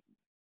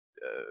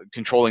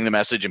controlling the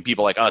message and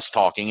people like us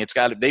talking.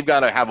 They've got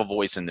to have a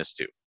voice in this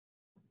too.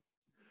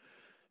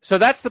 So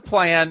that's the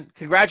plan.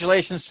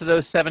 Congratulations to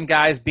those 7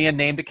 guys being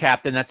named a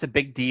captain. That's a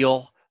big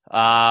deal.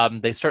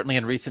 They certainly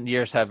in recent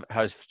years have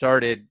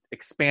started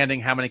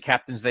expanding how many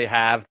captains they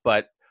have,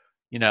 but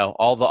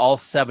all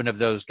 7 of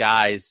those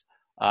guys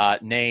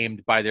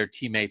named by their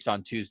teammates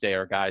on Tuesday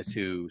are guys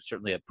who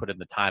certainly have put in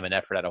the time and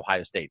effort at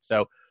Ohio State.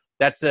 So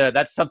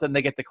that's something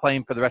they get to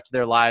claim for the rest of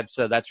their lives.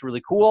 So that's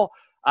really cool.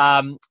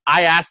 I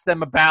asked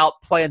them about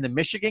playing the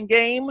Michigan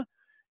game,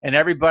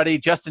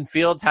 and Justin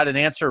Fields had an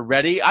answer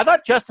ready. I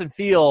thought Justin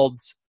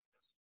Fields,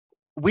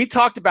 we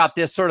talked about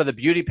this sort of the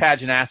beauty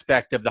pageant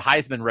aspect of the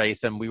Heisman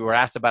race, and we were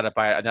asked about it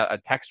by a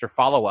texter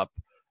follow-up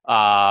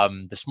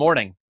this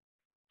morning,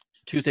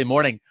 Tuesday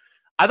morning.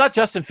 I thought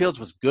Justin Fields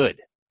was good.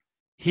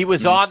 He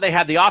was on. They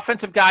had the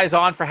offensive guys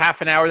on for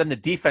half an hour, then the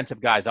defensive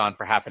guys on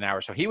for half an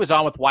hour. So he was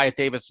on with Wyatt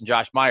Davis and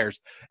Josh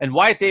Myers. And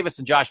Wyatt Davis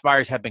and Josh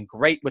Myers have been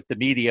great with the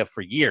media for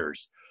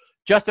years.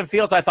 Justin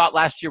Fields, I thought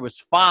last year was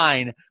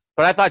fine,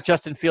 but I thought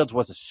Justin Fields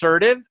was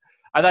assertive.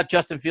 I thought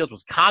Justin Fields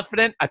was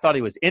confident. I thought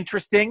he was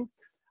interesting.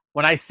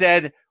 When I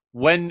said,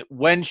 when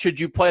should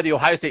you play the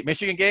Ohio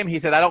State-Michigan game? He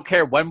said, I don't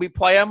care when we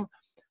play them.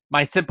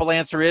 My simple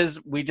answer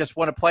is we just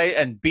want to play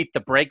and beat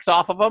the brakes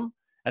off of them.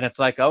 And it's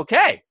like,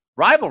 okay,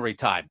 rivalry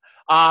time.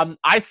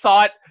 I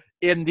thought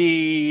in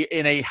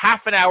a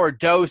half an hour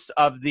dose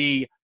of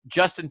the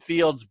Justin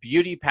Fields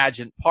beauty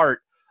pageant part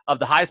of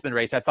the Heisman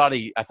race, I thought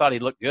he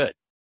looked good.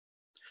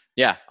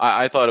 Yeah,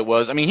 I thought it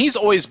was. I mean, he's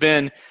always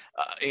been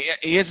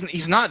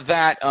he's not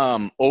that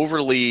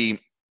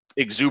overly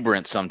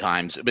exuberant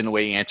sometimes in the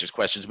way he answers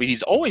questions, but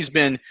he's always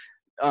been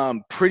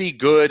pretty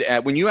good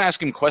at when you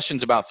ask him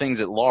questions about things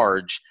at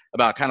large,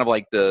 about kind of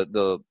like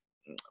the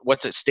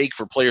what's at stake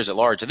for players at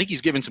large. I think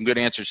he's given some good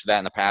answers to that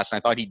in the past, and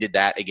I thought he did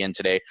that again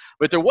today.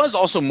 But there was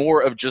also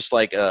more of just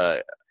like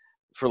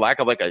for lack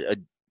of like a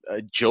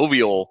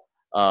jovial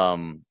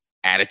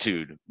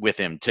attitude with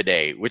him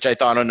today, which I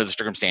thought under the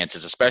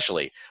circumstances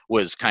especially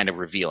was kind of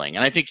revealing.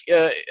 And I think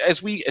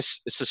as we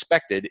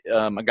suspected,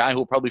 a guy who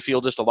will probably feel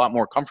just a lot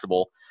more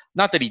comfortable,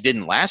 not that he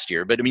didn't last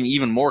year, but I mean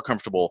even more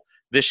comfortable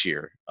this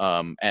year,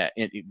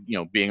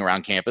 being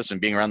around campus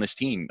and being around this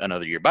team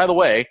another year. By the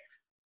way,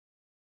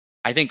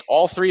 I think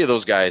all 3 of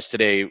those guys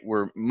today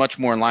were much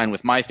more in line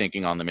with my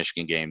thinking on the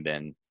Michigan game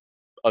than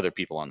other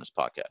people on this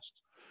podcast.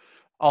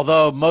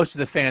 Although most of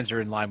the fans are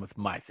in line with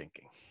my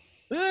thinking.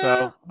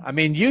 So, I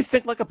mean, you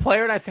think like a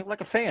player and I think like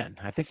a fan.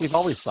 I think we've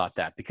always thought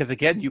that because,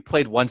 again, you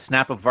played 1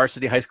 snap of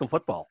varsity high school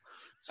football.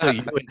 So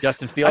you and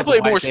Justin Fields. I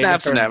played more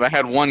snaps than that, but I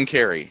had 1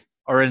 carry.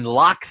 Or in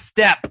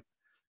lockstep.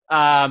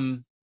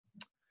 I'm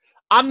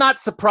not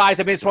surprised.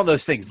 I mean, it's one of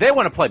those things. They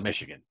want to play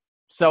Michigan.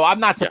 So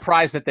I'm not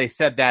surprised that they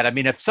said that. I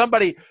mean, if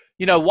somebody,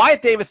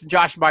 Wyatt Davis and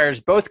Josh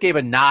Myers both gave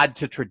a nod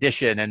to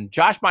tradition. And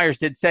Josh Myers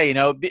did say,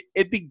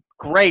 it'd be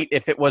great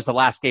if it was the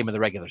last game of the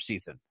regular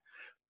season.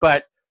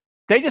 But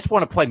they just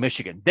want to play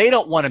Michigan. They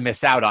don't want to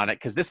miss out on it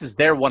because this is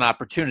their one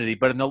opportunity.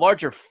 But in the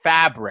larger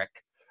fabric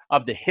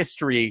of the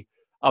history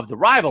of the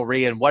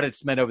rivalry and what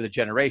it's meant over the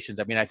generations,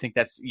 I mean, I think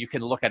you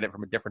can look at it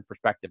from a different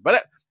perspective.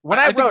 But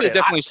I think they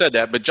definitely said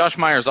that. But Josh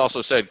Myers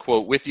also said,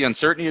 quote, with the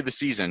uncertainty of the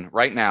season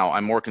right now,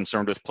 I'm more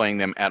concerned with playing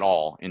them at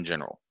all in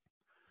general.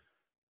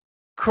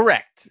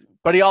 Correct.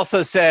 But he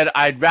also said,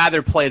 I'd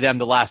rather play them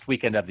the last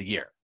weekend of the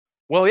year.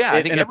 Well, yeah,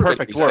 I think in a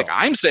perfect world.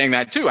 I'm saying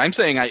that too. I'm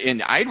saying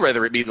I'd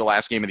rather it be the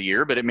last game of the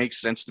year, but it makes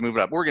sense to move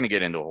it up. We're going to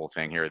get into a whole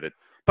thing here.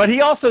 But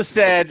he also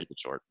said,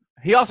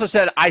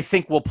 I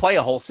think we'll play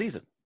a whole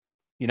season.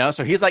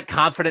 So he's like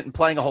confident in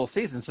playing a whole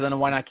season. So then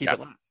why not keep it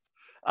last?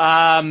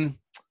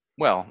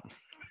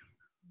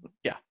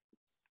 Yeah.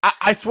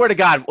 I swear to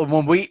God, if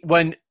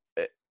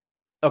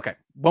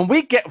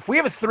we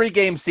have a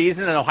 3-game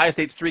season and Ohio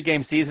State's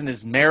 3-game season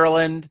is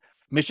Maryland,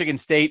 Michigan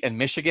State, and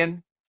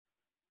Michigan,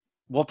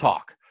 we'll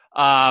talk.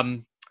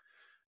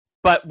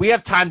 But we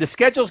have time. The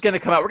schedule's going to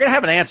come out. We're going to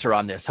have an answer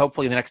on this,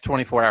 hopefully in the next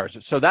 24 hours.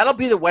 So that'll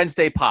be the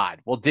Wednesday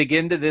pod. We'll dig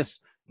into this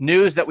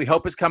news that we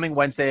hope is coming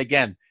Wednesday.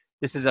 Again,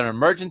 this is an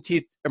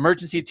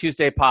emergency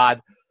Tuesday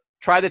pod.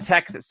 Try the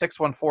text at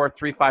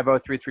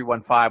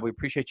 614-350-3315. We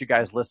appreciate you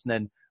guys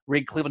listening.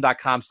 Read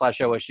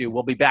cleveland.com/OSU.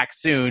 We'll be back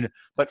soon.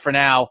 But for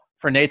now,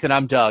 for Nathan,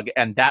 I'm Doug,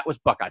 and that was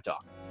Buckeye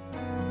Talk.